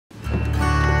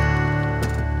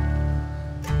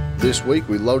This week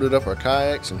we loaded up our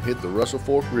kayaks and hit the Russell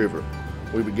Fork River.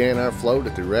 We began our float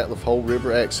at the Ratliff Hole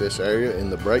River access area in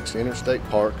the Breaks Interstate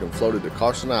Park and floated to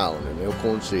Carson Island in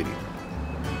Elkhorn City.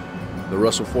 The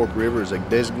Russell Fork River is a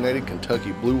designated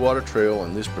Kentucky Blue Water Trail,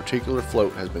 and this particular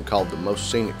float has been called the most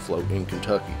scenic float in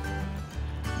Kentucky.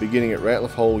 Beginning at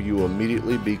Ratliff Hole, you will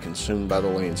immediately be consumed by the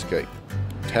landscape.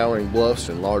 Towering bluffs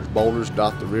and large boulders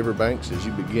dot the river banks as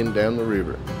you begin down the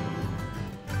river.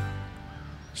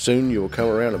 Soon you will come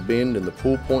around a bend and the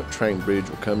Pool Point train bridge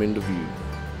will come into view.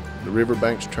 The river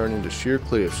banks turn into sheer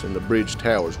cliffs and the bridge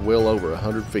towers well over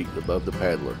 100 feet above the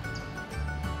paddler.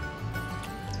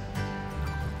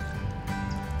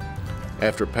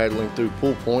 After paddling through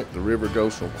Pool Point, the river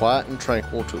goes from quiet and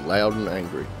tranquil to loud and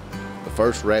angry. The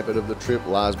first rapid of the trip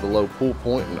lies below Pool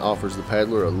Point and offers the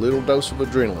paddler a little dose of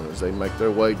adrenaline as they make their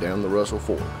way down the Russell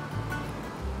Fork.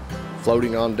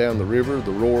 Floating on down the river,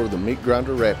 the roar of the Meat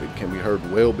Grinder Rapid can be heard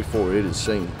well before it is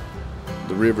seen.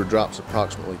 The river drops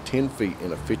approximately 10 feet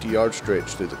in a 50-yard stretch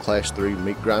through the Class 3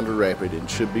 Meat Grinder Rapid and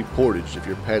should be portaged if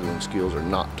your paddling skills are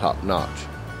not top-notch.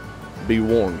 Be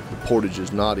warned, the portage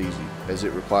is not easy, as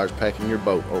it requires packing your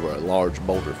boat over a large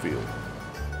boulder field.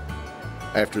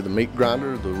 After the Meat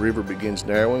Grinder, the river begins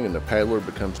narrowing and the paddler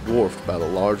becomes dwarfed by the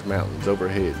large mountains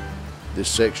overhead. This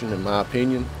section, in my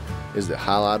opinion, is the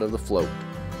highlight of the float.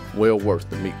 Well worth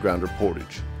the Meat Grinder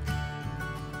portage.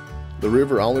 The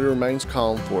river only remains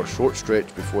calm for a short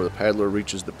stretch before the paddler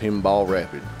reaches the Pinball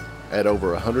Rapid. At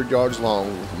over 100 yards long,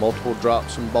 with multiple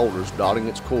drops and boulders dotting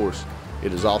its course,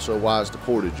 it is also wise to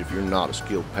portage if you're not a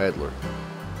skilled paddler.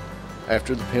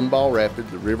 After the Pinball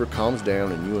Rapid, the river calms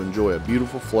down and you enjoy a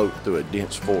beautiful float through a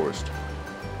dense forest.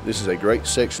 This is a great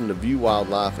section to view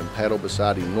wildlife and paddle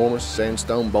beside enormous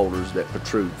sandstone boulders that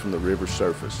protrude from the river's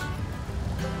surface.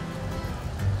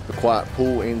 The quiet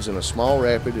pool ends in a small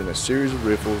rapid and a series of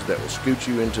riffles that will scoot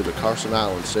you into the Carson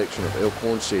Island section of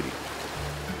Elkhorn City.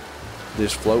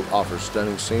 This float offers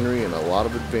stunning scenery and a lot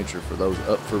of adventure for those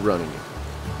up for running it.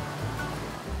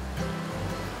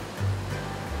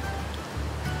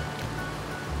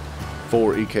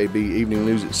 For EKB Evening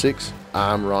News at 6,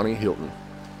 I'm Ronnie Hilton.